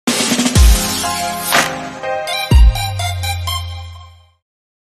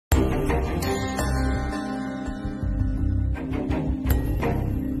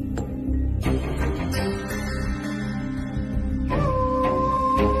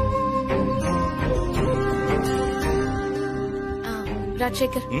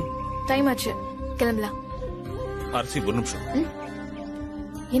Rajasekar, time ஆச்சு, கிளம்பலாம். அரசி ஒரு நிமிஷம்.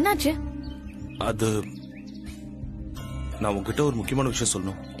 என்னாச்சு? அது நான் உங்ககிட்ட ஒரு முக்கியமான விஷயம்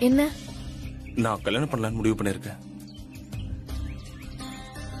சொல்லணும். என்ன? நான் கல்யாணம் பண்ணலான்னு முடிவு பண்ணிருக்கேன்.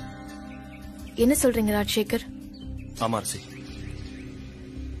 என்ன சொல்றீங்க ராஜசேகர்? ஆமா அரசி.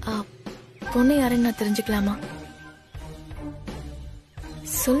 பொண்ணு யாருன்னு நான் தெரிஞ்சுக்கலாமா?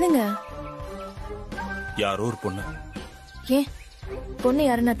 சொல்லுங்க. யாரோ ஒரு பொண்ணு. ஏன் பொண்ணு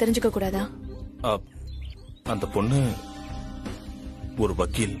யாருன்னு நான் தெரிஞ்சுக்க கூடாதா? அந்த பொண்ணு ஒரு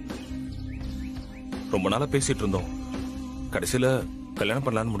வக்கீல். ரொம்ப நாளா பேசிட்டு இருந்தோம். கடைசியில கல்யாணம்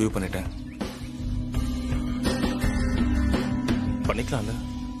பண்ணலான்னு முடிவு பண்ணிட்டேன். பண்ணிக்கலாம்ல?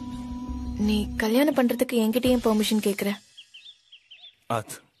 நீ கல்யாணம் பண்றதுக்கு என்கிட்டயும் பெர்மிஷன் கேக்குற?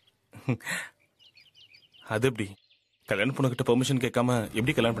 அது எப்படி? கல்யாணம் பொண்ணுகிட்ட பெர்மிஷன் கேட்காம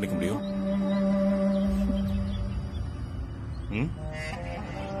எப்படி கல்யாணம் பண்ணிக்க முடியும்?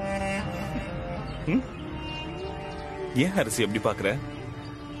 ஏன் அரசி எப்படி பாக்குற?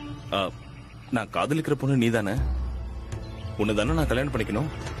 நான் காதலிக்கிற பொண்ணு நீதானே? உன்னுதானே நான் கல்யாணம்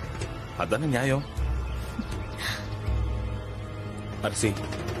பண்ணிக்கணும். அதானே நியாயம். அரசி,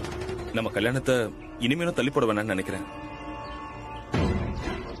 நம்ம கல்யாணத்தை இனிமேலும் தள்ளி போட வேணாம்னு நினைக்கிறேன்.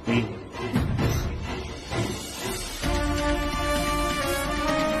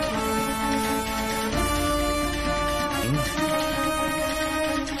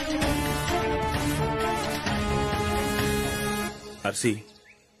 அரசி,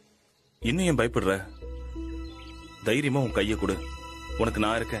 இன்னும் ஏன் பயப்படுற? தைரியமா உன் கைய கொடு, உனக்கு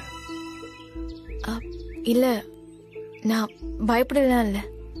நான் இருக்கேன். இல்ல, நான் பயப்படலாம் இல்ல.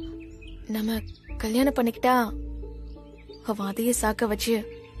 நம்ம கல்யாணம் பண்ணிக்கிட்டா அவன் அதையே சாக்க வச்சு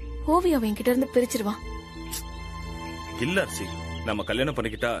ஓவிய அவன் கிட்ட இருந்து பிரிச்சிருவான். இல்ல அரசி, நம்ம கல்யாணம்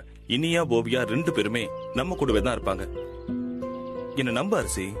பண்ணிக்கிட்டா இனியா ஓவியா 2 பேருமே நம்ம கூடவே தான் இருப்பாங்க. என்ன நம்ப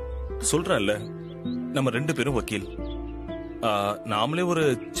அரசி, சொல்றேன்ல, நம்ம 2 பேரும் வக்கீல். நாமளே ஒரு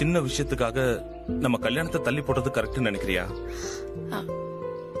சின்ன விஷயத்துக்காக நம்ம கல்யாணத்தை தள்ளி போடுறது கரெக்ட் நினைக்கிறியா?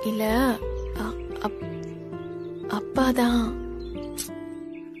 இல்ல, அப்பாதான்.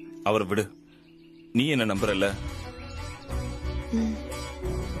 அவரை விடு, நீ என்ன நம்புறல?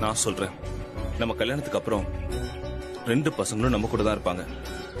 நான் சொல்றேன், நம்ம கல்யாணத்துக்கு அப்புறம் 2 பசங்களும் நம்ம கூட தான் இருப்பாங்க.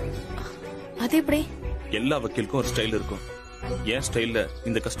 அது எப்படி? எல்லா வக்கீலுக்கும் ஒரு ஸ்டைல் இருக்கும். என் ஸ்டைல்ல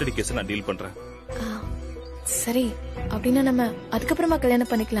இந்த கஸ்டடி கேஸ் நான் டீல் பண்றேன். சரி, அப்படின்னா நம்ம அதுக்கப்புறமா கல்யாணம்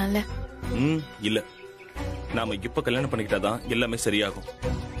பண்ணிக்கலாம்ல? இல்ல, நாம இப்ப கல்யாணம் பண்ணிக்கிட்டாதான் எல்லாமே சரியாகும்.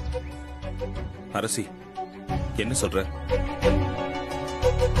 அரசி, என்ன சொல்ற?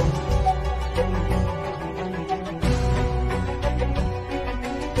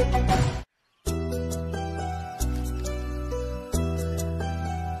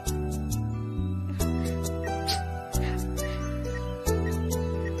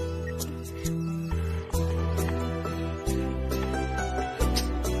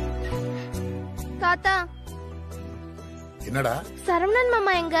 தாத்தா. என்னடா? சரவணன்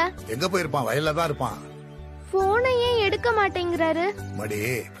மாமா எங்க போயிருப்பான்? வயல்ல தான் இருப்பான். போனை ஏன் எடுக்க மாட்டேங்கிறாரு? மடி,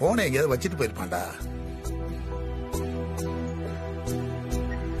 போனை எங்கேயாவது வச்சிட்டு போயிருப்பான்டா.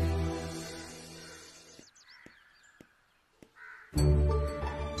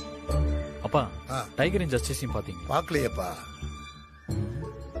 அப்பா, டைகரும் ஜஸ்டிஸையும் பாத்தீங்க? பாக்கலையப்பா.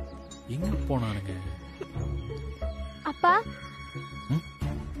 எங்க போனானுங்க? அப்பா,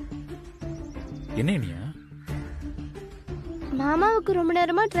 என்ன நீயா? மாமாவுக்கு ரொம்ப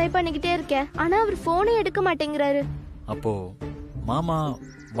நேரமா ட்ரை பண்ணிக்கிட்டே இருக்கேன், ஆனா அவர் போனை எடுக்க மாட்டேங்கிறாரு. அப்போ மாமா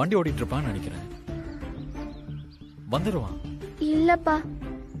வண்டி ஓடிட்டு இருப்பான்னு நினைக்கிறேன். வந்துருவான். இல்லப்பா,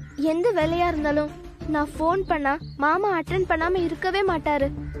 எந்த வேலையா இருந்தாலும் நான் போன் பண்ணா மாமா அட்டெண்ட் பண்ணாம இருக்கவே மாட்டாரு.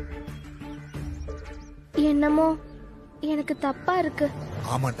 என்னமோ எனக்கு தப்பா இருக்கு.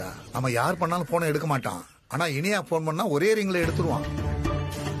 ஆமாண்டா, நம்ம யார் பண்ணாலும் போனை எடுக்க மாட்டான். ஆனா இனியா போன் பண்ணா ஒரே ரிங்ல எடுத்துருவான்.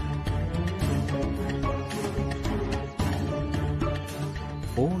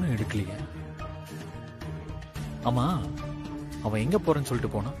 போன எடுக்கலையா? ஆமா, அவன் எங்க போறேன்னு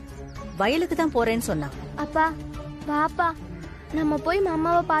சொல்லிட்டு போனா? வயலுக்கு தான் போறேன்னு சொன்னான். அப்பா, பாப்பா, நம்ம போய்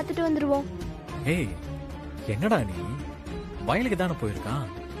மாமாவை பாத்துட்டு வந்துருவோம். ஏய், என்னடா நீ? வயலுக்கு தானே போயிருக்கான்,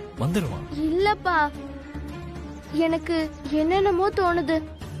 வந்துருவான். இல்லப்பா, எனக்கு என்னென்னமோ தோணுது.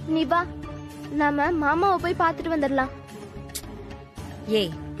 நீ வா, நாம மாமாவை போய் பாத்துட்டு வந்துடலாம்.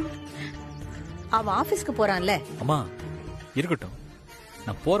 ஏய், அவன் ஆபீஸ்க்கு போறான்ல. அம்மா இருக்கட்டும்,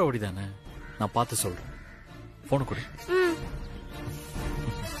 நான் போற வழி தானே, நான் பார்த்து சொல்றேன். போன கொடு.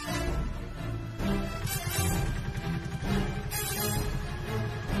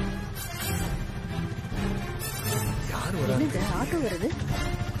 ஆட்டோ வருது.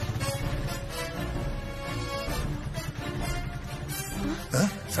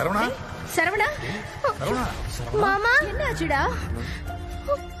 சரவணா சரவணா சரவணா மாமா என்னாச்சுடா?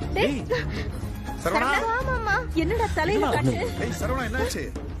 டேய், சரவணா வா மாமா. என்னடா தலையில கட்டு? ஏய் சரவணா என்னாச்சு?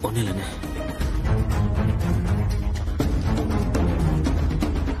 ஒண்ணு இல்லைண்ணே.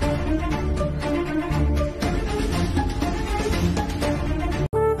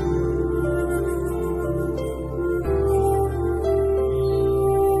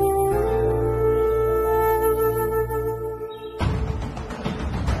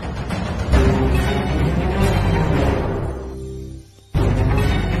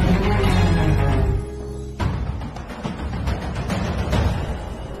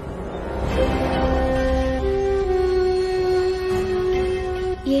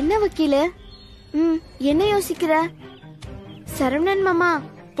 என்ன வக்கீல? என்ன யோசிக்கிற? சரவணன் மாமா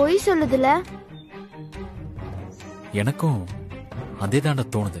பொய் சொல்லுதுல? எனக்கும் அதே தாண்ட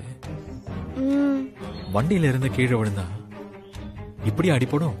தோணுது. வண்டியில இருந்து கீழே விழுந்தா இப்படி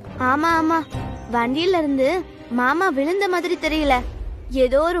அடிபடும்? ஆமா ஆமா, வண்டியில இருந்து மாமா விழுந்த மாதிரி தெரியல.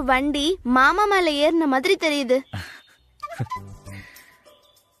 ஏதோ ஒரு வண்டி மாமா மேல ஏறின மாதிரி தெரியுது.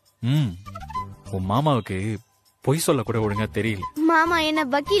 உன் மாமாவுக்கு பொய் சொல்ல கூட ஒழுங்கா தெரியல. மாமா என்ன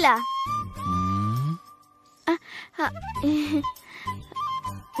வக்கீலா?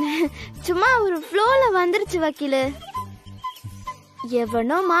 சும்மா ஒரு ஃப்ளோல வந்துருச்சு வக்கீலு.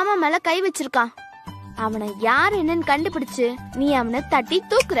 எவனோ மாமா மேல கை வச்சிருக்கான். அவனை யார் என்னன்னு கண்டுபிடிச்சு நீ அவனை தட்டி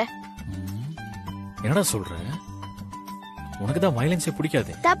தூக்குற. என்னடா சொல்ற? உனக்கு தான் வயலன்ஸே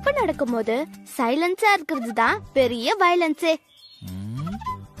பிடிக்காது. தப்பு நடக்கும் போது சைலன்ஸா இருக்கிறது தான் பெரிய வயலன்ஸே.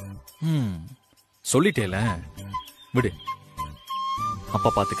 சொல்லிட்டேல, விடு, அப்பா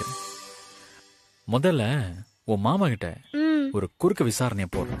பாத்துக்கிறேன். முதல்ல உன் மாமா கிட்ட ஒரு குறுக்கு விசாரணைய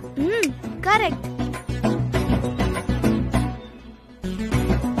போடுறேன். கரெக்ட்.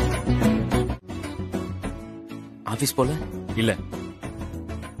 ஆபீஸ் போல இல்ல,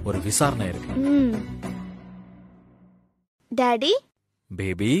 ஒரு விசாரணை இருக்கு. டாடி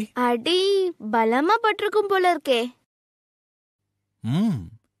பேபி, அடி பலமா பட்டிருக்கும் போல இருக்கே.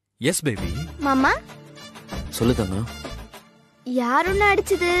 S baby. மாமா சொல்லு தங்கம். யார் உன்னை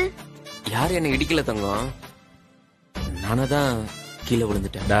அடிச்சது? யார் என்ன இடிக்கல தங்கம், நானதான் கீழே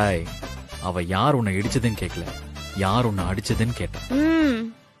விழுந்துட்டேன். டாய், அவ யார் உன்னை இடிச்சதுன்னு கேட்கல, யார் உன்னை அடிச்சதுன்னு கேட்டேன்.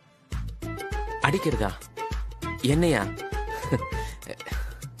 அடிக்கிறதா? என்னையா?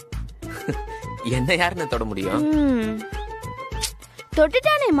 என்ன யாருன்னு தொட முடியும்?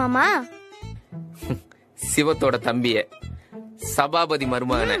 தொட்டுட்டானே மாமா. சிவத்தோட தம்பிய, சபாபதி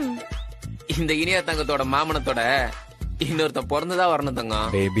மருமகன, இந்த இனியா தங்கத்தோட மாமனத்தோட இன்னொருத்த பிறந்ததா வரணும்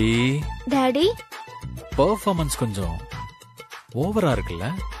தங்கம். பேபி, டாடி பெர்ஃபார்மன்ஸ் கொஞ்சம் ஓவரா இருக்குல்ல?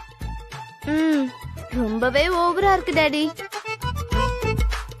 ரொம்பவே ஓவரா இருக்கு டாடி.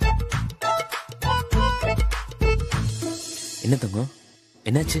 என்ன தங்கம்,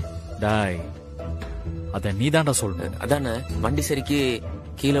 என்னாச்சு? டாய், அத நீதான்டா சொல்லணும். அதானே, வண்டி சரிக்கு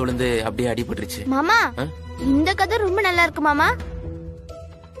கீழே விழுந்து அப்படியே அடிபட்டுருச்சு. மாமா, இந்த கதை ரொம்ப நல்லா இருக்கு மாமா.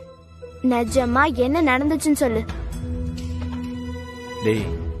 நிஜமா என்ன நடந்துச்சுன்னு சொல்லு. டேய்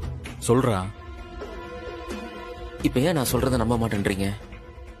சொல்றா. இப்ப ஏன் நான் சொல்றத நம்ப மாட்டேன்றீங்க?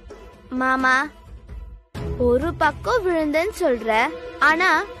 மாமா, ஒரு பக்கம் விழுந்தேன்னு சொல்ற, ஆனா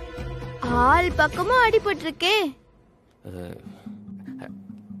ஆள் பக்கமும் அடிபட்டிருக்கே.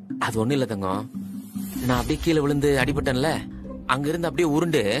 அது ஒண்ணு இல்ல தங்கம், நான் அப்படியே கீழே விழுந்து அடிபட்டேன்ல, அங்க இருந்து அப்படியே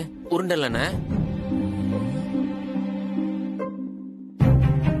உருண்டல்லண்ணே.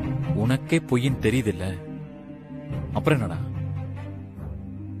 உனக்கே பொய்ன்னு தெரியுது இல்ல, அப்புறம் என்னடா?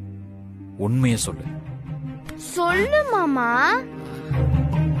 உண்மைய சொல்லு. சொல்லு மாமா.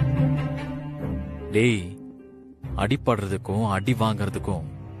 டேய், அடிபடுறதுக்கும் அடி வாங்கறதுக்கும்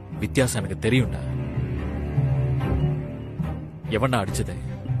வித்தியாசம் எனக்கு தெரியும்டா. எவன்டா அடிச்சது?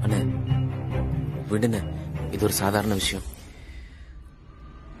 அண்ணே விடுன, இது ஒரு சாதாரண விஷயம்.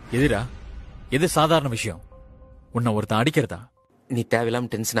 எதுடா? எது சாதாரண விஷயம்? உன்னை ஒருத்தன் அடிக்கிறதா? நீ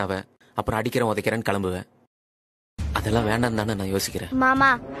தேவையில்லாம டென்ஷன் ஆவ, அப்புறம் அடிக்கிறேன் உதைக்கிறேன்னு கிளம்புவேன். அதெல்லாம் வேண்டாம் தானே நான் யோசிக்கிறேன். மாமா,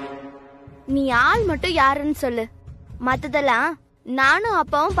 நீ ஆள் மட்டும் யாருன்னு சொல்லு, மத்ததெல்லாம் நானும்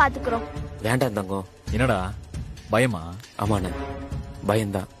அப்பாவும் பாத்துக்கிறோம். வேண்டாம் தங்கம். என்னடா பயமா? ஆமாண்ணே,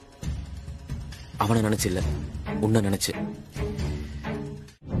 பயம்தான். அவனை நினைச்சு இல்ல, உன்னை நினைச்சு.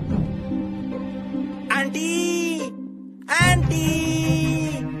 Aunty, aunty,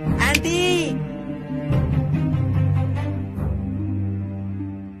 aunty.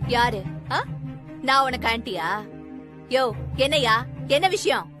 யாரு? நான் உனக்கு ஆண்டியா? யோ, என்னையா, என்ன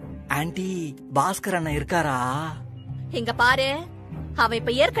விஷயம்? ஆண்டி, பாஸ்கர் அண்ணா இருக்காரா? இங்க பாரு, அவன்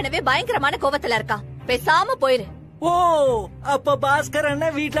இப்ப ஏற்கனவே பயங்கரமான கோவத்துல இருக்கான். பேசாம போயிரு. ஓ, அப்ப பாஸ்கர் அண்ணா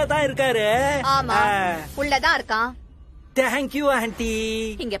வீட்ல தான் இருக்காரு. ஆமா, உள்ளதான் இருக்கான். Thank you aunty.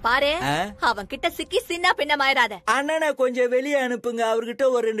 இங்க பாரு, அவன் கிட்ட சிக்கி சின்ன பின்னமாயிராத. அண்ணனை கொஞ்சம் வெளியே அனுப்புங்க, அவர்கிட்ட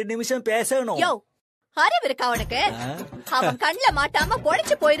ஒரு 2 நிமிஷம் பேசணும். யோ, அறிவு இருக்கா உனக்கு? அவன் கண்ணுல மாட்டாம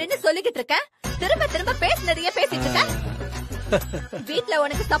பொழைச்சு போயிருன்னு சொல்லிக்கிட்டு இருக்க. திரும்ப திரும்ப பேசினதையே பேசிட்டு இருக்க. வீட்ல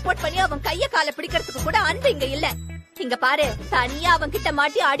உனக்கு சப்போர்ட் பண்ணி அவன் கைய கால பிடிக்கிறதுக்கு கூட அன்பு இங்க இல்ல. இங்க பாரு, தனியா அவன் கிட்ட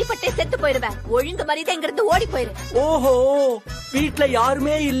மாட்டி அடிபட்டே செத்து போயிருவேன். ஒழுங்கு மரியாதை இங்க இருந்து ஓடி போயிரு. ஓஹோ, வீட்ல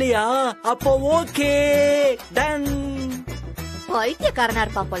யாருமே இல்லையா? அப்போ ஓகே டன். பைத்தியக்காரனா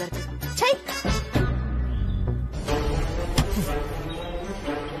இருப்பான் போல இருக்கு. சை.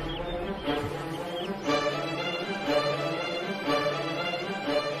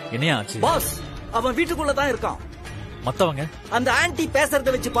 என்னையா ஆச்சு? பாஸ், அவன் வீட்டுக்குள்ள தான் இருக்கான். மத்தவங்க? அந்த ஆன்ட்டி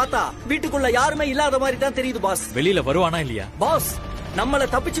பேசுறத வச்சு பார்த்தா வீட்டுக்குள்ள யாருமே இல்லாத மாதிரி தான் தெரியுது பாஸ். வெளியில வருவானா இல்லையா? பாஸ், நம்மள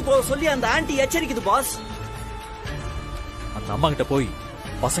தப்பிச்சு போக சொல்லி அந்த ஆன்ட்டி எச்சரிக்குது பாஸ். அந்த அம்மா கிட்ட போய்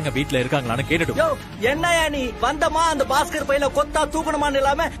பசங்க வீட்ல இருக்காங்களான்னு கேட்டுட்டு. என்னையா நீ வந்தமா அந்த பாஸ்கர் பையில கொத்தா தூக்கணுமான்னு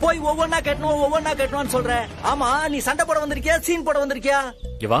இல்லாம போய் ஒவ்வொன்னா கட்டணும்னு சொல்ற. ஆமா, நீ சண்டை போட வந்திருக்கியா, சீன் போட வந்திருக்கியா?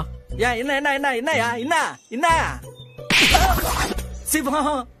 வா. ஏன் என்ன என்ன என்ன என்னயா என்ன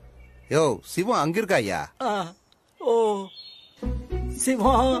சிவம்? யோ சிவம் அங்க இருக்காயா? ஓ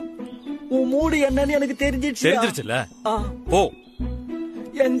சிவம், உன் மூடு என்னன்னு எனக்கு தெரிஞ்சிருச்சுல. ஓ,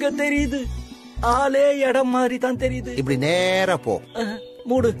 எங்க தெரியுது? ஆளே இடம் மாதிரி தான் தெரியுது. இப்படி நேரா போ.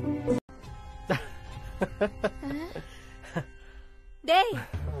 மூடு. டேய்,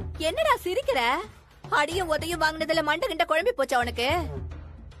 என்னடா சிரிக்கிற? அடியும் உதையும் வாங்கினதுல மண்டை கிண்ட குழம்பி போச்சா உனக்கு?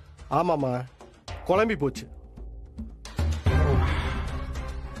 ஆமாமா, குழம்பி போச்சு.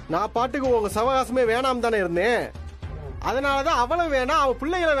 நான் பாட்டுக்கு உங்க சவகாசமே வேணாம் தானே இருந்தேன். அதனாலதான் அவளும் வேணாம், அவ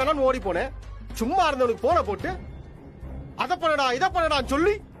பிள்ளைகளை வேணாம்னு ஓடி போனேன். சும்மா இருந்தவனுக்கு போன போட்டு அதை பண்ணடா இதை பண்ணடா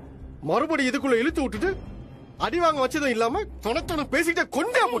சொல்லி மறுபடியும் இதுக்குள்ள இழுத்து விட்டுட்டு அடி வாங்க வச்சதும் இல்லாம தொணத்தொன்னு பேசிக்கிட்டே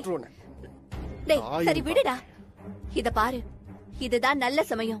கொண்டே போட்டுருவேன். டேய், சரி விடுடா. இத பாரு, இதுதான் நல்ல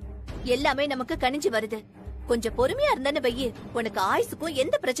சமயம். எல்லாமே நமக்கு கனிஞ்சு வருது. கொஞ்சம் பொறுமையா இருந்தன்னு வையி, உனக்கு ஆயுசுக்கும்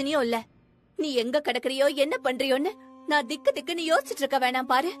எந்த பிரச்சனையும் இல்ல. நீ எங்க கிடக்குறியோ என்ன பண்றியோன்னு நான் திக்கு திக்குன்னு யோசிச்சுட்டு இருக்க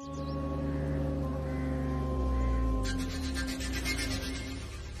வேணாம் பாரு.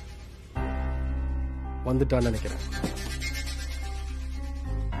 வந்துட்டான்னு நினைக்கிறேன்.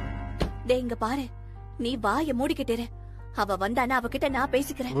 டேய், இங்க பாரு, நீ வாய மூடிக்கிட்டே. அவ வந்தானா அவகிட்ட நான்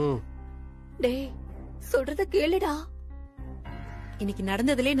பேசிக்கிறேன். டேய், சொல்றத கேளுடா. இன்னைக்கு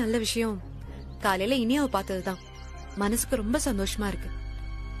நடந்ததுலே நல்ல விஷயம் காலையில இனியாவை பார்த்ததுதான். மனசுக்கு ரொம்ப சந்தோஷமா இருக்கு.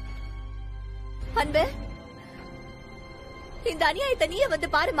 அன்பு, இந்த அநியாயத்தை நீயே வந்து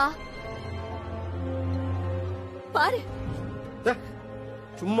பாருமா. பாரு.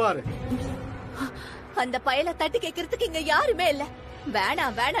 சும்மா அந்த பயல தட்டி கேட்கறதுக்கு இங்க யாருமே இல்ல.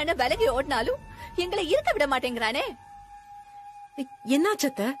 வேணாம் வேணான்னு விலகி ஓடினாலும் எங்களை இருக்க விட மாட்டேங்கிறானே.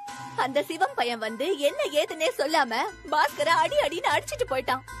 என்னாச்சத்த? அந்த சிவம் பையன் வந்து என்ன ஏதுன்னே சொல்லாம பாஸ்கர அடி அடின்னு அடிச்சிட்டு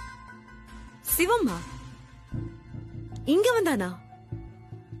போயிட்டான். சிவம்மா இங்க வந்தானா?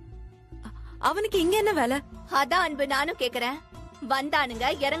 அவனுக்கு இங்க என்ன வேலை? அதான் அன்பு நானும் கேக்குறேன். வந்தானுங்க,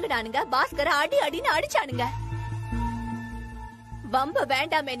 இறங்குனானுங்க, பாஸ்கர அடி அடின்னு அடிச்சானுங்க. வம்ப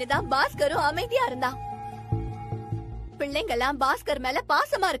வேண்டாமேனுதான் பாஸ்கரும் அமைதியா இருந்தான். பிள்ளைங்கெல்லாம் பாஸ்கர் மேல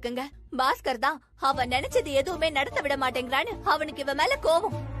பாசமா இருக்குங்க. பாஸ்கர் தான் அவன் நினைச்சது எதுவுமே நடத்த விட மாட்டேங்கிறான்னு அவனுக்கு இவன் மேல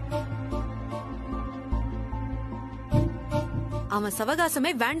கோபம். அவன்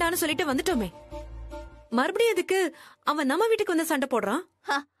சவகாசமே வேண்டான்னு சொல்லிட்டு வந்துட்டோமே, மறுபடியும் எதுக்கு அவன் நம்ம வீட்டுக்கு வந்து சண்டை போடுறான்?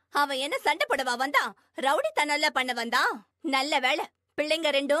 அவன் என்ன சண்டை போடவா வந்தான்? ரவுடித்தனம்ல பண்ண வந்தான். நல்ல வேளை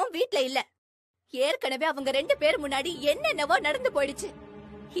பிள்ளைங்க ரெண்டும் வீட்ல இல்ல. ஏற்கனவே அவங்க 2 பேர் முன்னாடி என்னென்னவோ நடந்து போயிடுச்சு.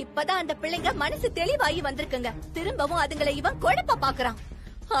 இப்பதான் அந்த பிள்ளைங்க மனசு தெளிவாகி வந்திருக்குங்க. திரும்பவும் அதுங்களை இவன் குழப்ப பாக்குறான்.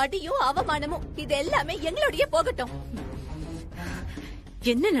 அடியும் அவமானமும் இது எல்லாமே எங்களுடைய போகட்டும்.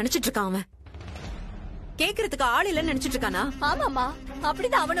 என்ன நினைச்சிட்டு இருக்கான் அவன்? கேக்குறதுக்கு ஆள் இல்லன்னு நினைச்சிட்டு இருக்கானா? ஆமாமா,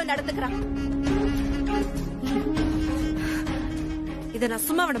 அப்படிதான் அவனும் நடந்துக்கிறான். இத நான்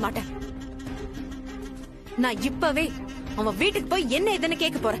சும்மா விட மாட்டேன். நான் இப்பவே அவன் வீட்டுக்கு போய் என்ன இதுன்னு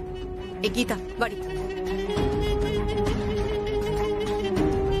கேட்க போறேன். கீதா வாடி.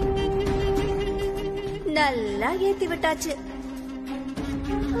 நல்லா ஏத்தி விட்டாச்சு.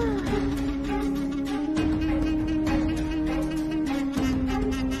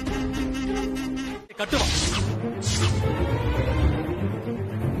 கட்டுவா.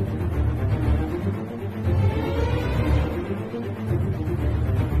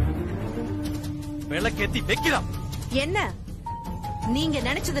 விளக்கேத்தி வைக்கிறான். என்ன நீங்க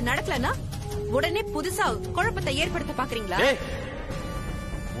நினைச்சது நடக்கலனா உடனே புதுசா குழப்பத்தை ஏற்படுத்த பாக்குறீங்களா?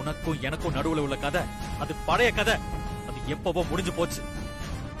 உனக்கும் எனக்கும் நடுவுல உள்ள கதை அது பழைய கதை. அது எப்பவோ முடிஞ்சு போச்சு.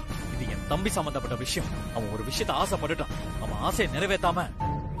 இது என் தம்பி சம்பந்தப்பட்ட விஷயம். அவன் ஒரு விஷயத்தை ஆசைப்பட்டுட்டான். அவன் ஆசையை நிறைவேற்றாம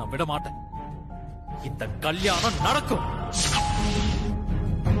நான் விட மாட்டேன். இந்த கல்யாணம் நடக்கும்.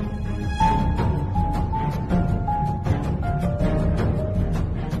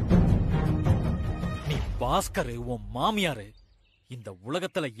 நீ பாஸ்கர் உன் மாமியாரு இந்த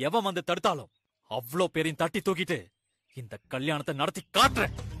உலகத்துல எவன் வந்து தடுத்தாலும் அவ்வளோ பேரையும் தட்டி தூக்கிட்டு இந்த கல்யாணத்தை நடத்தி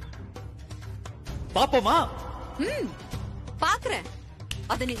காட்டுறேன். பாப்போமா? பாக்குறேன்.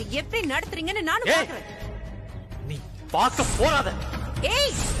 அத நீங்க எப்படி நடத்துறீங்கன்னு நானும் பாக்குறேன். நீ பார்க்க போறாத.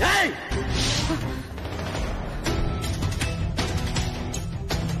 ஏய் ஏய்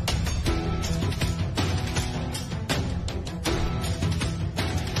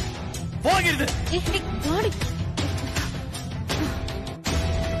போகிறது.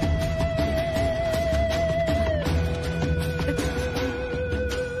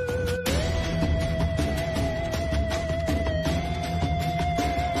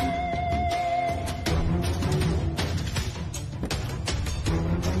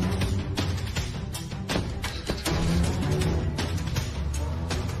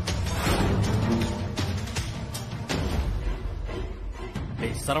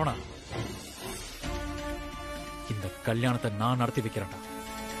 சரவணா, இந்த கல்யாணத்தை நான் நடத்தி வைக்கிறேன்.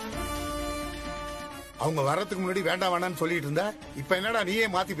 அவங்க வர்றதுக்கு முன்னாடி வேண்டாம் வேண்டாம்னு சொல்லிட்டு இருந்த, இப்ப என்னடா நீயே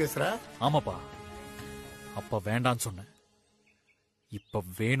மாத்தி பேசுற? ஆமாப்பா, அப்ப வேண்டான்னு சொன்ன, இப்ப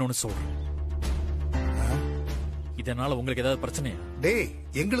வேணும்னு சொல்றேன். இதனால உங்களுக்கு ஏதாவது பிரச்சனையா? டேய்,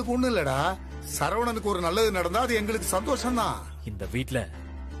 எங்களுக்கு ஒண்ணு இல்லடா. சரவணனுக்கு ஒரு நல்லது நடந்தா அது எங்களுக்கு சந்தோஷம் தான். இந்த வீட்ல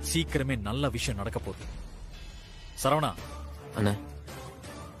சீக்கிரமே நல்ல விஷயம் நடக்க போகுது. சரவணா அண்ணா,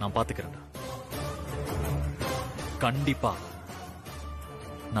 நான் பாத்துக்கிறேன். கண்டிப்பா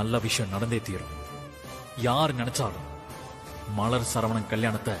நல்ல விஷயம் நடந்தே தீரும். யார் நினைச்சாலும் மலர் சரவணன்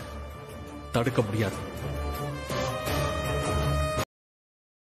கல்யாணத்தை தடுக்க முடியாது.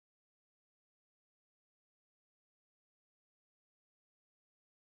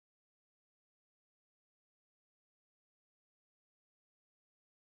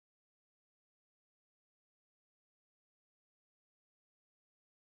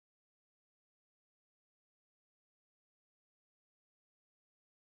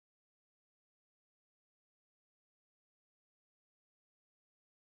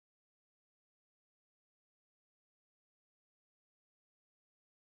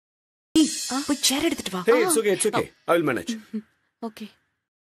 போய் சேர் எடுத்துட்டு வா. Hey, it's okay, it's okay. I will manage. Okay.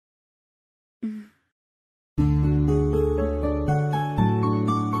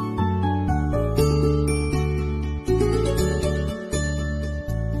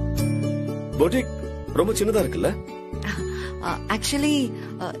 Boutique ரொம்ப சின்னதா இருக்குல்ல? ஆக்சுவலி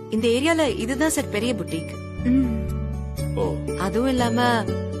இந்த ஏரியால இதுதான் சார் பெரிய புட்டிக். ஓ, அதுவும் இல்லாம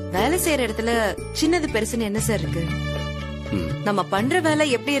வேலை செய்யற இடத்துல சின்னது பெருசுன்னு என்ன சார் இருக்கு? நம்ம பண்ற வேலை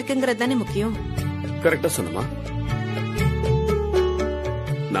எப்படி இருக்குங்கிறது தானே முக்கியம். கரெக்டா சொன்னமா.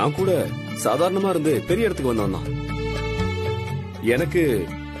 நான் கூட சாதாரணமா இருந்து பெரிய இடத்துக்கு வந்தவன் தான். எனக்கு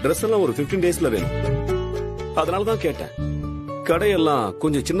ட்ரெஸ் எல்லாம் ஒரு 15 டேஸ்ல வேணும். அதனாலதான் கேட்டேன். கடையெல்லாம்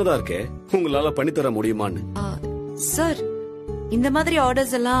கொஞ்சம் சின்னதா இருக்கே, உங்களால பண்ணி தர முடியுமான்னு. சார், இந்த மாதிரி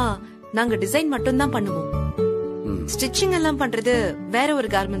ஆர்டர்ஸ் எல்லாம் நாங்க டிசைன் மட்டும் தான் பண்ணுவோம். ஸ்டிச்சிங் எல்லாம் பண்றது வேற ஒரு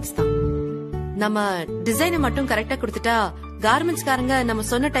கார்மெண்ட்ஸ் தான். நம்ம டிசைனை மட்டும் கரெக்டா கொடுத்துட்டா கார்மெண்ட்ஸ் காரங்க நம்ம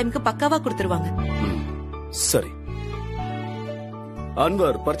சொன்ன டைமுக்கு பக்காவா கொடுத்துருவாங்க. சரி.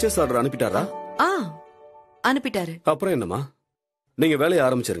 Anwar purchase order அனுப்பிட்டாரா? அனுப்பிட்டாரு. அப்புறம் என்னமா, நீங்க வேலையை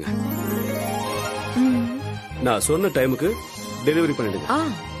ஆரம்பிச்சிருங்க. நான் சொன்ன டைமுக்கு டெலிவரி பண்ணிடுங்க.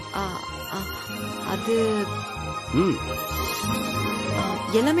 அது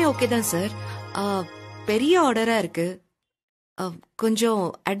எல்லாமே ஓகே தான் சார். பெரிய ஆர்டரா இருக்கு. கொஞ்சம்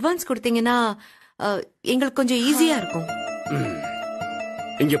அட்வான்ஸ் கொடுத்தீங்கன்னா எங்களுக்கு கொஞ்சம் ஈஸியா இருக்கும்.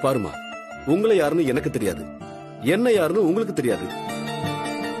 இங்க பாருமா, உங்களை யாருன்னு எனக்கு தெரியாது, என்ன யாருன்னு உங்களுக்கு தெரியாது.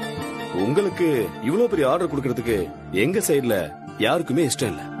 உங்களுக்கு இவ்வளவு பெரிய ஆர்டர் கொடுக்கறதுக்கு எங்க சைடுல யாருக்குமே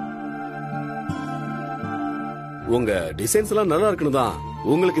இஷ்டம் இல்ல. உங்க டிசைன்ஸ் எல்லாம் நல்லா இருக்குன்னு தான்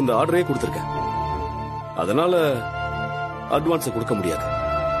உங்களுக்கு இந்த ஆர்டரே கொடுத்திருக்கேன். அதனால அட்வான்ஸ் கொடுக்க முடியாது.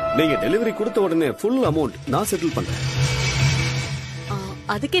 நீங்க டெலிவரி கொடுத்த உடனே ஃபுல் அமௌண்ட் நான் செட்டில் பண்றேன்.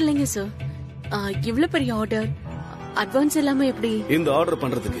 அதுக்கு இல்லைங்க சார், இவ்வளவு பெரிய ஆர்டர் அட்வான்ஸ் இல்லாம எப்படி? இந்த ஆர்டர்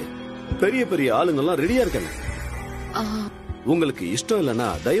பண்றதுக்கு பெரிய பெரிய ஆளுங்க எல்லாம் ரெடியா இருக்காங்க. உங்களுக்கு இஷ்டம் இல்லனா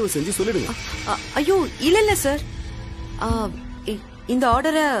தயவு செஞ்சு சொல்லிடுங்க. ஐயோ இல்ல இல்ல சார், இந்த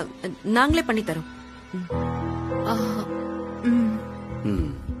ஆர்டரை நாங்களே பண்ணி தரோம்.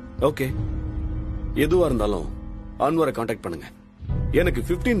 ஓகே, எதுவா இருந்தாலும் அன்வரை கான்டாக்ட் பண்ணுங்க. எனக்கு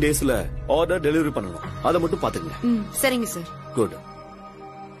 15 டேஸ்ல ஆர்டர் டெலிவரி பண்ணணும், அதை மட்டும் பாத்துங்க. சரிங்க சார். குட்.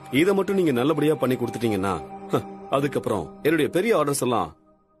 இத மட்டும் நீங்க நல்லபடியா பண்ணி கொடுத்துட்டீங்கன்னா அதுக்கப்புறம் என்னுடைய பெரிய ஆர்டர்ஸ் எல்லாம்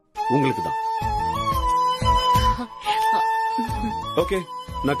உங்களுக்கு தான். ஓகே,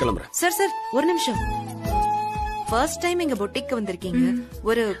 நான் கிளம்புறேன். சார் சார் ஒரு நிமிஷம். ஃபர்ஸ்ட் டைம் எங்க பொட்டிக்கு வந்திருக்கீங்க,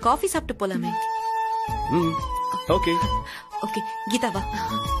 ஒரு காஃபி சாப்பிட்டு போலாமே? ஓகே ஓகே கீதா வா.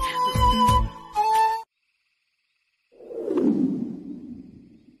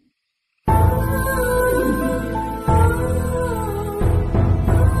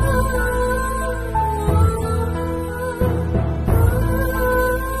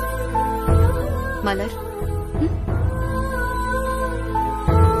 மலர்,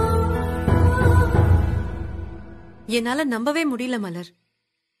 என்னால நம்பவே முடியல மலர்.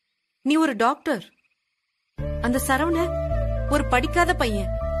 நீ ஒரு டாக்டர், அந்த சரவண ஒரு படிக்காத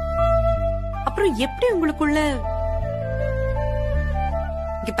பையன். அப்புறம் எப்படி உங்களுக்குள்ள?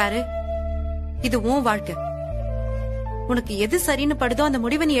 இங்க பாரு, இது உன் வாழ்க்கை. உனக்கு எது சரின்னு படுதோ அந்த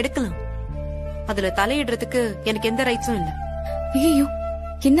முடிவை நீ எடுக்கலாம். அதுல தலையிடுறதுக்கு எனக்கு எந்த ரைட்ஸும் இல்ல. ஐயோ,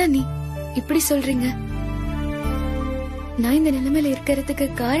 என்ன நீ இப்படி சொல்றீங்க? நான் இந்த நிலைமையில இருக்கிறதுக்கு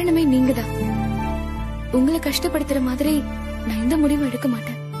காரணமே நீங்கதான். உங்களை கஷ்டப்படுத்துற மாதிரி நான் எந்த முடிவும் எடுக்க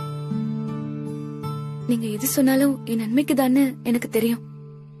மாட்டேன். நீங்க எது சொன்னாலும் என் நன்மைக்கு தானே எனக்கு தெரியும்.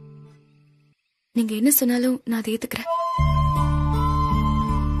 நீங்க என்ன சொன்னாலும் நான் அதை ஏத்துக்கிறேன்.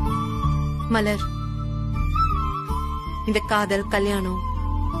 மலர், இந்த காதல், கல்யாணம்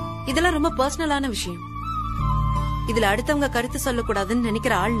இதெல்லாம் ரொம்ப பர்சனலான விஷயம். இதுல அடுத்தவங்க கருத்து சொல்லக்கூடாதுன்னு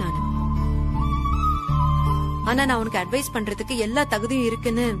நினைக்கிற ஆள் நானு. ஆனா நான் உனக்கு அட்வைஸ் பண்றதுக்கு எல்லா தகுதியும்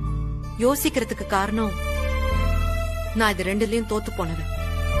இருக்குன்னு யோசிக்கிறதுக்கு காரணம், நான் இது ரெண்டுலயும் தோத்து போனவன்.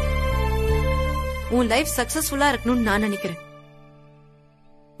 உன் லைஃப் சக்சஸ்ஃபுல்லா இருக்கணும்னு நான் நினைக்கிறேன்.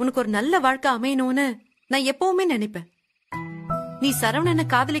 உனக்கு ஒரு நல்ல வாழ்க்கை அமையணும்னு நான் எப்பவுமே நினைப்பேன். நீ சரவணனை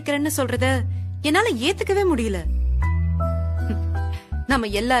காதலிக்கிறேன்னு சொல்றத என்னால ஏத்துக்கவே முடியல.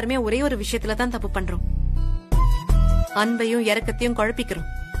 நம்ம எல்லாருமே ஒரே ஒரு விஷயத்துலதான் தப்பு பண்றோம். அன்பையும் இரக்கத்தையும் குழப்பிக்கிறோம்.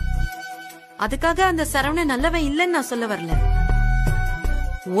 அதுக்காக அந்த சரவணன் நல்லவன் இல்லைன்னு நான் சொல்ல வரல.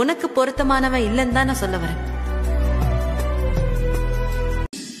 உனக்கு பொருத்தமானவன் இல்லைன்னு தான் நான் சொல்ல வரேன்.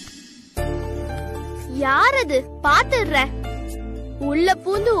 யார் அது? பாத்துடுற. உள்ள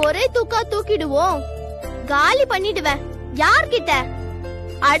பூந்து ஒரே தூக்கா தூக்கிடுவோம். காலி பண்ணிடுவேன். யார்கிட்ட?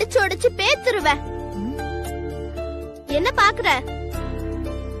 அடிச்சு உடைச்சு பேத்துருவேன். என்ன பாக்குற?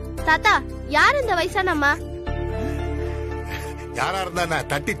 தாத்தா, யார் இந்த வயசானம்மா? யாரா இருந்தா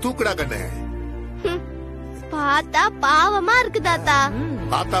தட்டி தூக்குடா கண்ணு. பார்த்தா பாவமா இருக்கு தாத்தா.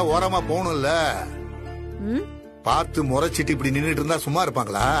 பார்த்தா ஓரமா போகணும்ல. பார்த்து முறைச்சிட்டு இப்படி நின்னுட்டு இருந்தா சும்மா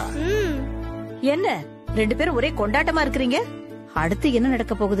இருப்பாங்களா? என்ன ரெண்டு பேரும் ஒரே கொண்டாட்டமா இருக்கிறீங்க? அடுத்து என்ன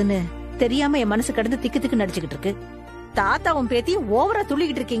நடக்க போகுதுன்னு தெரியாம என் மனசு கடந்து திக்கு திக்கு நடிச்சுக்கிட்டு இருக்கு. தாத்தாவும் பேத்தியும் ஓவரா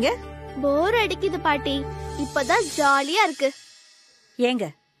துள்ளிக்கிட்டு இருக்கீங்க. போர் அடிக்குது பாட்டி. இப்பதான் ஜாலியா இருக்கு. ஏங்க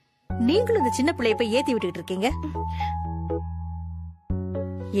நீங்களும் இந்த சின்ன பிள்ளைய போய் ஏத்தி விட்டுக்கிட்டு இருக்கீங்க.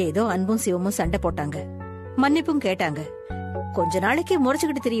 ஏதோ அன்பும் சிவமும் சண்டை போட்டாங்க, மன்னிப்பும் கேட்டாங்க. கொஞ்ச நாளைக்கு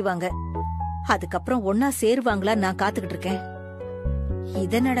முறைச்சுக்கிட்டு தெரியவாங்க. அதுக்கப்புறம் ஒன்னா சேருவாங்களா நான் காத்துக்கிட்டு இருக்கேன்.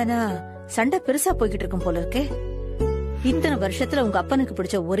 இதனடனா சண்டை பெருசா போய்கிட்டு இருக்கும் போல இருக்கே. இத்தனை வருஷத்துல உங்க அப்பனுக்கு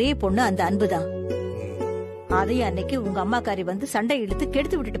பிடிச்ச ஒரே பொண்ணு அந்த அன்புதான். அதையும் அன்னைக்கு உங்க அம்மாக்காரி வந்து சண்டை இழுத்து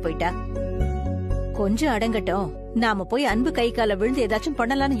கெடுத்து விட்டுட்டு போயிட்டா. கொஞ்சம் அடங்கட்டும், நாம போய் அன்பு கை கால விழுந்து ஏதாச்சும்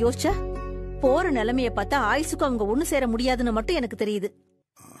பண்ணலாம்னு யோசிச்சா போற நிலைமைய பார்த்தா ஆயுசுக்கும் அவங்க ஒண்ணு சேர முடியாதுன்னு மட்டும் எனக்கு தெரியுது.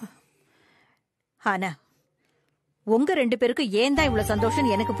 ஆனா உங்க ரெண்டு பேருக்கும் ஏன் தான் இவ்வளவு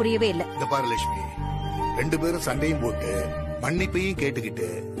சந்தோஷம் எனக்கு புரியவே இல்ல. இந்த பாரு லட்சுமி, ரெண்டு பேரும் சண்டையும் போட்டு மன்னிப்பையும் கேட்டுக்கிட்டு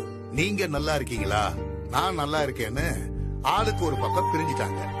நீங்க நல்லா இருக்கீங்களா நான் நல்லா இருக்கேன்னு ஆளுக்கு ஒரு பக்கம்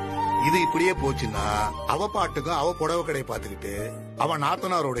பிரிஞ்சுட்டாங்க. இது இப்படியே போச்சுன்னா அவ பாட்டுக்கும் அவ புடவை கடையை பாத்துக்கிட்டு அவன்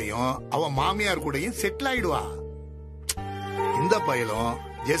நாத்தனாரோடையும் அவன் மாமியார் கூடயும் செட்டில் ஆயிடுவா. இந்த பயலும்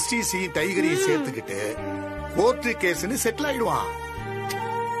ஜஸ்டிஸி டைகரையும் சேர்த்துக்கிட்டு கோர்ட்டு கேஸ்ன்னு செட்டில் ஆயிடுவான்.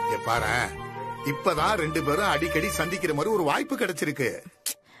 பாரு, இப்பதான் ரெண்டு பேரும் அடிக்கடி சந்திக்கிற மாதிரி ஒரு வாய்ப்பு கிடைச்சிருக்கு.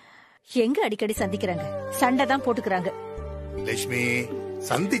 எங்க அடிக்கடி சந்திக்கிறாங்க? சண்டை தான் போட்டுக்கிறாங்க. லட்சுமி,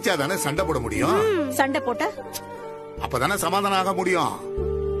 சந்திச்சாதானே சண்டை போட முடியும். சண்டை போட்டா அப்பதானே சமாதானம் ஆக முடியும்.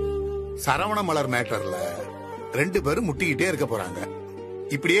 சரவண மலர் மேட்டர்ல ரெண்டு பேரும் முட்டிக்கிட்டே இருக்க போறாங்க.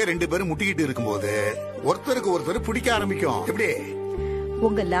 இப்படியே ரெண்டு பேரும் முட்டிக்கிட்டு இருக்கும்போது ஒருத்தருக்கு ஒருத்தர் பிடிக்க ஆரம்பிக்கும். எப்படி?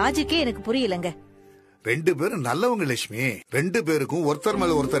 உங்க லாஜிக்கே எனக்கு புரியலங்க. ரெண்டு பேரும் நல்லவங்க லட்சுமி. ரெண்டு பேருக்கும் ஒருத்தர்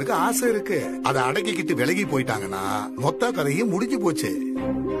மேல ஒருத்தருக்கு ஆசை இருக்கு. அதை அடக்கிக்கிட்டு விலகி போயிட்டாங்கன்னா மொத்த கதையும் முடிஞ்சு போச்சு.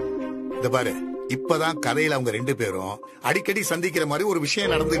 இந்த பாரு, இப்பதான் கதையில அவங்க ரெண்டு பேரும் அடிக்கடி சந்திக்கிற மாதிரி ஒரு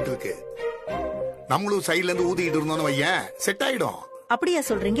விஷயம் நடந்துட்டு இருக்கு. நம்மளும் சைட்ல இருந்து ஊதிக்கிட்டு இருந்தோம்னு வையன், செட் ஆயிடும். அப்படியா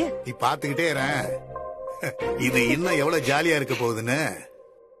சொல்றீங்க? நீ பாத்துக்கிட்டே இரு. இது இன்னும் எவ்வளவு ஜாலியா இருக்க போகுதுன்னு.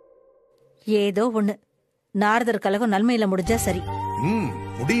 ஏதோ ஒண்ணு, நாரதர் கலகம் நன்மையில முடிஞ்சா சரி.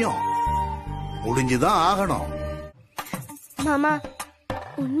 முடியும், முடிஞ்சுதான் ஆகணும். மாமா,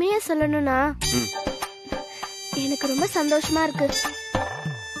 உண்மையா சொல்லணும்னா எனக்கு ரொம்ப சந்தோஷமா இருக்கு.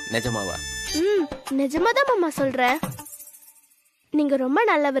 நிஜமாவா? நிஜமாதான் மாமா சொல்றேன். நீங்க ரொம்ப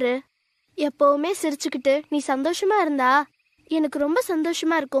நல்லவரு. எப்பவுமே சிரிச்சுக்கிட்டு நீ சந்தோஷமா இருந்தா எனக்கு ரொம்ப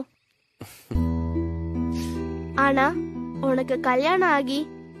சந்தோஷமா இருக்கும். ஆனா உனக்கு கல்யாணம் ஆகி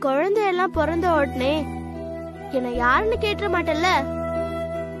குழந்தையெல்லாம் பிறந்த உடனே என்ன யாருன்னு கேட்ட மாட்டல்ல?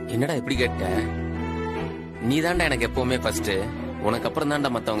 என்னடா இப்படி கேட்ட? நீ தாண்டா எனக்கு எப்பவுமே ஃபர்ஸ்ட். உனக்கு அப்புறம் தாண்டா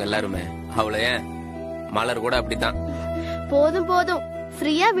மத்தவங்க எல்லாருமே. அவ்வளவு ஏன் மலர் கூட அப்படித்தான். போதும் போதும்,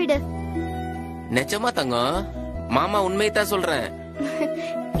 ஃப்ரீயா விடு. நிஜமா தங்கம், மாமா உண்மையத்தான் சொல்றேன்.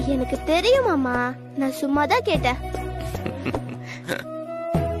 எனக்கு தெரியும் மாமா, நான் சும்மா தான் கேட்டேன்.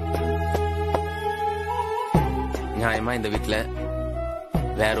 நியாயமா இந்த வீட்டுல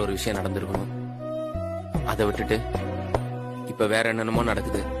வேற ஒரு விஷயம் நடந்திருக்கணும். அதை விட்டுட்டு இப்ப வேற என்னென்னமோ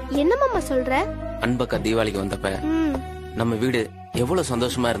நடக்குது. என்ன மாமா சொல்ற? அன்பக்கா தீபாவளிக்கு வந்தப்ப நம்ம வீடு எவ்வளவு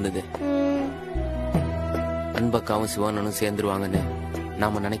சந்தோஷமா இருந்தது. அன்பக்காவும் சிவானனும் சேர்ந்துருவாங்கன்னு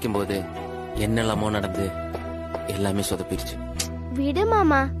நாம நினைக்கும் போது என்னெல்லாமோ நடந்து எல்லாமே சொதப்பிருச்சு. விடு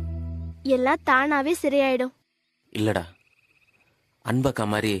மாமா, எல்லாம் தானாவே சரியாயிடும். இல்லடா, அன்பக்கா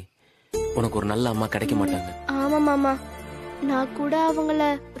மாதிரி உனக்கு ஒரு நல்ல அம்மா கிடைக்க மாட்டாங்க. ஆமா மாமா, நான் கூட அவங்கள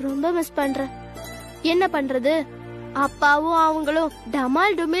ரொம்ப மிஸ் பண்றேன். என்ன பண்றது, அப்பாவும் அவங்களும்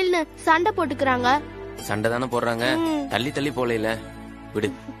டமால் டுமில்னு சண்டை போட்டுக்கிறாங்க. சண்டை தானே போடுறாங்க, தள்ளி தள்ளி போல. விடு,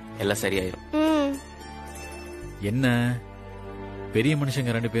 எல்லாம் சரியாயிரும். என்ன பெரிய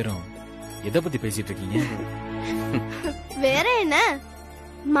மனுஷங்க ரெண்டு பேரும் எதை பத்தி பேசிட்டு இருக்கீங்க? வேற என்ன,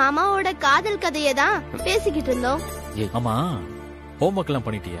 மாமாவோட காதல் கதையை தான் பேசிக்கிட்டு இருந்தோம். ஆமா, ஹோம்ஒர்க் எல்லாம்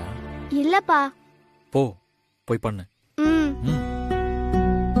பண்ணிட்டியா? இல்லப்பா. போய் பண்ணு.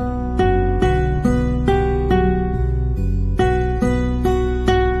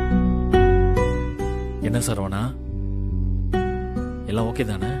 என்ன சரவணா, எல்லாம் ஓகே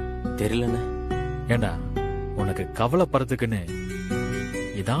தானே? தெரியலண்ணே. ஏண்டா, உனக்கு கவலைப்படுறதுக்குன்னு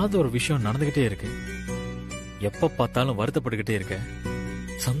ஏதாவது ஒரு விஷயம் நடந்துகிட்டே இருக்கு. எப்ப பார்த்தாலும் வருத்தப்பட்டுக்கிட்டே இருக்க.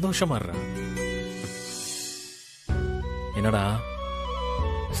 சந்தோஷமா இருடா. என்னடா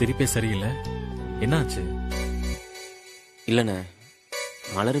சிரிப்பே சரியில்லை, என்னாச்சு? இல்லண்ணே,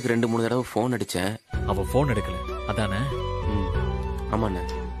 மலருக்கு 2-3 தடவை போன் அடிச்சேன். அவ போன் எடுக்கல அதானே? ஆமாண்ணே.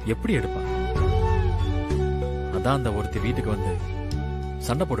 எப்படி எடுப்பா? அதான் அந்த ஒருத்தி வீட்டுக்கு வந்து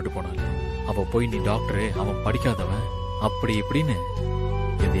சண்டை போட்டுட்டு போனால. அவ போய் நீ டாக்டரு, அவன் படிக்காதவன், அப்படி இப்படின்னு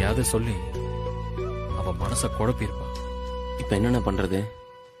எதையாவது சொல்லி அவ மனச குழப்பிருப்பா. இப்ப என்னென்ன பண்றது?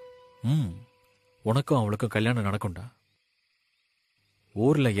 உனக்கும் அவளுக்கும் கல்யாணம் நடக்கும்டா.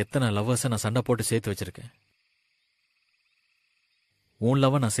 ஊர்ல எத்தனை லவ்வர்ஸ நான் சண்டை போட்டு சேர்த்து வச்சிருக்கேன். உன்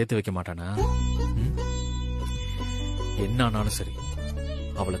லவ நான் சேர்த்து வைக்க மாட்டானா? என்ன ஆனாலும் சரி,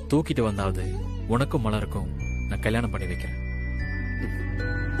 அவளை தூக்கிட்டு வந்தாவது உனக்கும் மலருக்கும் நான் கல்யாணம் பண்ணி வைக்கிறேன்.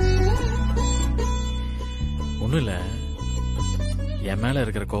 ஒண்ணும் இல்ல, என் மேல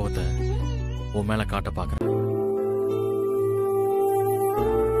இருக்கிற கோவத்தை உன் மேல காட்ட பாக்குறேன்.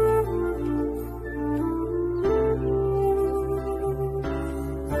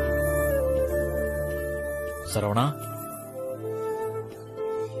 சரவணா,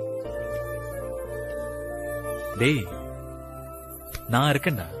 டேய், நான்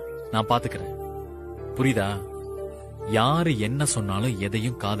இருக்கேன்டா, நான் பாத்துக்கிறேன். புரியுதா? யாரு என்ன சொன்னாலும்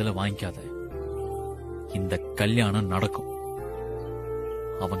எதையும் காதுல வாங்கிக்காத. இந்த கல்யாணம் நடக்கும்.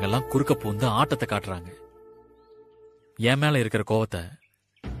 அவங்க எல்லாம் குறுக்க பூந்து ஆட்டத்தை காட்டுறாங்க. என் மேல இருக்கிற கோவத்தை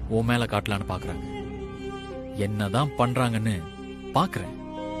உன் மேல காட்டலான்னு பாக்குறாங்க. என்னதான் பண்றாங்கன்னு பாக்குறேன்.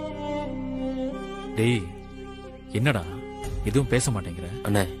 டேய், என்னடா எதுவும் பேச மாட்டேங்கிற?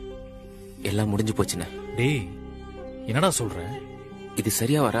 அண்ணே, எல்லாம் முடிஞ்சு போச்சுண்ணே. டேய், என்னடா சொல்ற? இது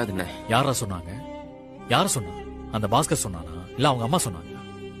சரியா வராதுண்ணே. யாரா சொன்னாங்க? யார சொன்னா? அந்த பாஸ்கர் சொன்னானா? இல்ல அவங்க அம்மா சொன்னாங்க?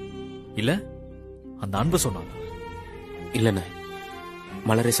 இல்ல அந்த அன்பு சொன்னாங்க? இல்லண்ணே,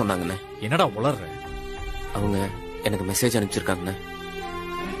 மலரே சொன்னாங்கண்ணே. என்னடா உளர்ற? அவங்க எனக்கு மெசேஜ் அனுப்பிச்சிருக்காங்கண்ணே.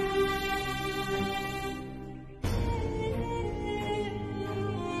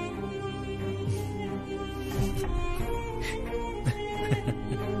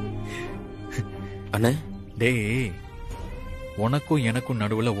 அண்ணே, டேய், உனக்கும் எனக்கும்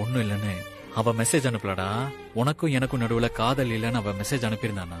நடுவுல ஒண்ணும் இல்லன்னு அவ மெசேஜ் அனுப்பலடா. உனக்கும் எனக்கும் நடுவுல காதல் இல்லன்னு அவ மெசேஜ்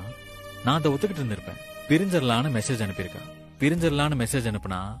அனுப்பியிருந்தானா நான் அதை ஒத்துக்கிட்டு இருந்திருப்பேன். பிரிஞ்சிடலான்னு மெசேஜ் அனுப்பியிருக்கா. பிரிஞ்சிடலான்னு மெசேஜ்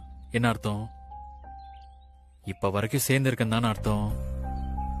அனுப்புனா என்ன அர்த்தம்? இப்ப வரைக்கும் சேர்ந்திருக்கேன் தானே அர்த்தம்.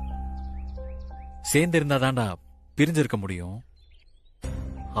 சேர்ந்து இருந்தாதான்டா பிரிஞ்சிருக்க முடியும்.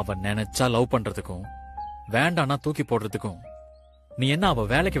 அவ நினைச்சா லவ் பண்றதுக்கும் வேண்டானா தூக்கி போடுறதுக்கும் நீ என்ன அவ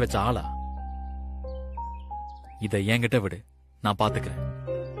வேலைக்கு வச்ச ஆளா? இத என்கிட்ட விடு, நான் பாத்துக்கிறேன்.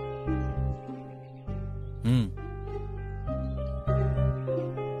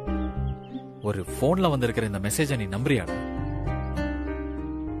 ஒரு போன்ல வந்திருக்கிற இந்த மெசேஜ நீ நம்புறியாடா?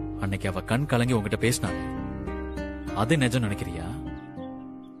 அன்னைக்கு அவ கண் கலங்கி உங்ககிட்ட பேசினாங்க, அது நிஜம் நினைக்கிறியா?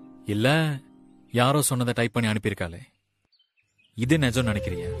 இல்ல யாரோ சொன்னதை டைப் பண்ணி அனுப்பியிருக்காளே, இது நிஜம்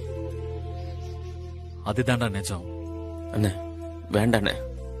நினைக்கிறியா? அதுதான்டா நிஜம். அண்ணே வேண்டாண்ணே.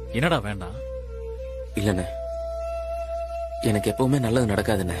 என்னடா வேண்டாம்? இல்லண்ணே, எனக்கு எப்பவுமே நல்லது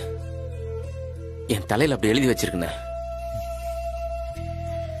நடக்காதுண்ணே. என் தலையில அப்படி எழுதி வச்சிருக்கண்ணே.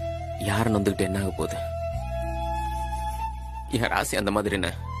 யாருன்னு வந்துகிட்டு என்ன ஆக போகுது? என் ராசி அந்த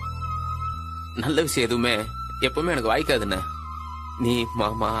மாதிரிண்ணே. நல்ல விஷயம் எதுவுமே எப்பவுமே எனக்கு வாய்க்காதுண்ணே. நீ,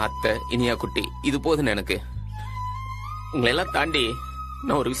 மாமா, அத்தை, இனியா குட்டி, இது போதுண்ணே எனக்கு. உங்களை எல்லாம் தாண்டி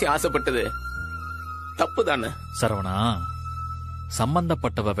நான் ஒரு விஷயம் ஆசைப்பட்டது தப்பு தானே. சரவணா,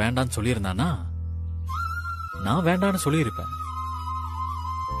 சம்பந்தப்பட்டவ வேண்டான்னு சொல்லியிருந்தானா நான் வேண்டான்னு சொல்லியிருப்பேன்.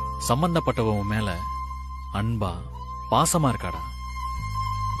 சம்பந்தப்பட்டவ உன் மேல அன்பா பாசமா இருக்காடா.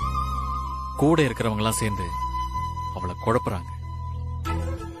 கூட இருக்கிறவங்களாம் சேர்ந்து அவளை குழப்புறாங்க,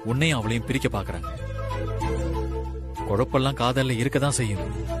 உன்னையும் அவளையும் பிரிக்க பாக்குறாங்க. குழப்பெல்லாம் காதல்ல இருக்கதான் செய்யும்.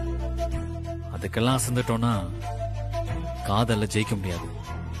 அதுக்கெல்லாம் அசந்துட்டோம்னா காதல்ல ஜெயிக்க முடியாது.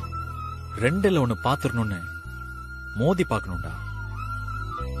 ரெண்டுல ஒண்ணு பாத்துடணும்னு மோதி பாக்கணும்டா.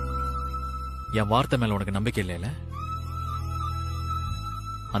 என் வார்த்தை மேல உனக்கு நம்பிக்கை இல்லைல?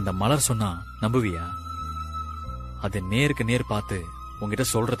 அந்த மலர் சொன்னா நம்புவியா? அது நேருக்கு நேர் பார்த்து உங்ககிட்ட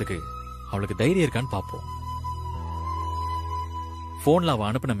சொல்றதுக்கு அவளுக்கு தைரியம் இருக்கான்னு பாப்போம். போன்ல அவ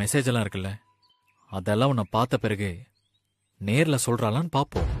அனுப்பின மெசேஜ் எல்லாம் இருக்குல்ல, அதெல்லாம் உன்னை பார்த்த பிறகு நேர்ல சொல்றாளான்னு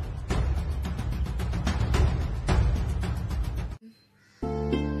பாப்போம்.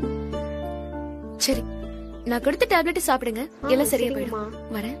 சரி, நான் கொடுத்த டேப்லெட் சாப்பிடுங்க, எல்லாம் சரியா போயிடும்.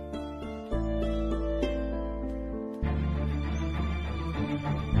 வரேன்.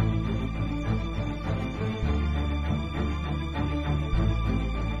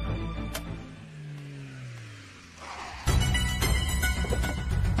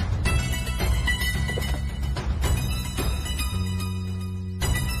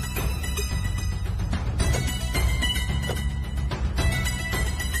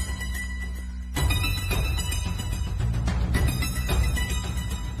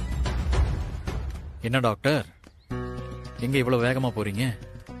 என்ன டாக்டர், எங்க இவ்வளவு வேகமா போறீங்க?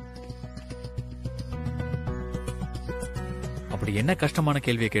 அப்படி என்ன கஷ்டமான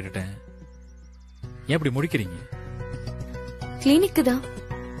கேள்வியை கேட்டுட்டேன்? ஏன் இப்படி முடிக்கிறீங்க? கிளினிக்கு தான்.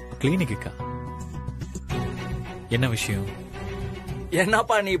 கிளினிக்கா? என்ன விஷயம்?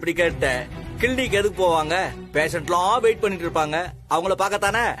 என்னப்பா நீ இப்படி கேட்ட? கிளினிக் எதுக்கு போவாங்க? பேஷண்ட்லாம் வெயிட் பண்ணிட்டு இருப்பாங்க, அவங்கள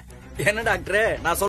பார்க்கத்தானே. என்ன டாக்டர், நான்